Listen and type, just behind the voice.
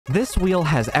This wheel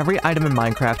has every item in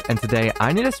Minecraft, and today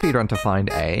I need a speedrun to find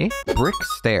a brick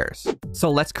stairs. So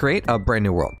let's create a brand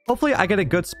new world. Hopefully I get a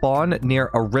good spawn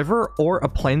near a river or a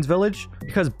plains village,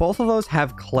 because both of those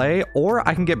have clay, or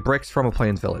I can get bricks from a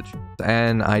plains village.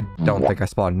 And I don't think I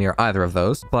spawned near either of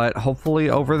those, but hopefully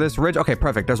over this ridge. Okay,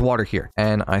 perfect. There's water here.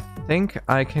 And I think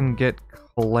I can get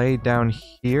clay down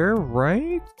here,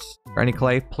 right? Any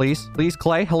clay, please? Please,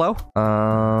 clay. Hello?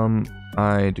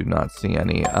 I do not see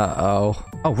any. Uh-oh.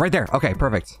 Oh, right there. Okay,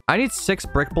 perfect. I need 6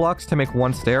 brick blocks to make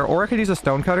 1 stair, or I could use a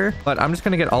stone cutter, but I'm just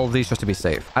gonna get all of these just to be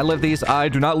safe. I live these. I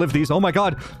do not live these. Oh my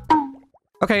god.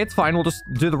 Okay, it's fine. We'll just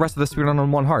do the rest of the speedrun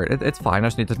on 1 heart. It's fine. I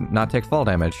just need to not take fall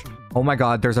damage. Oh my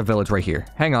god, there's a village right here.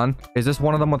 Hang on. Is this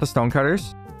one of them with the stone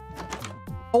cutters?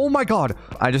 Oh my god.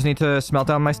 I just need to smelt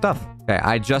down my stuff. Okay,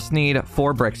 I just need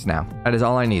 4 bricks now. That is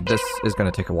all I need. This is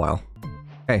gonna take a while.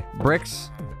 Okay, bricks.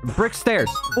 Brick stairs.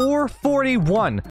 441.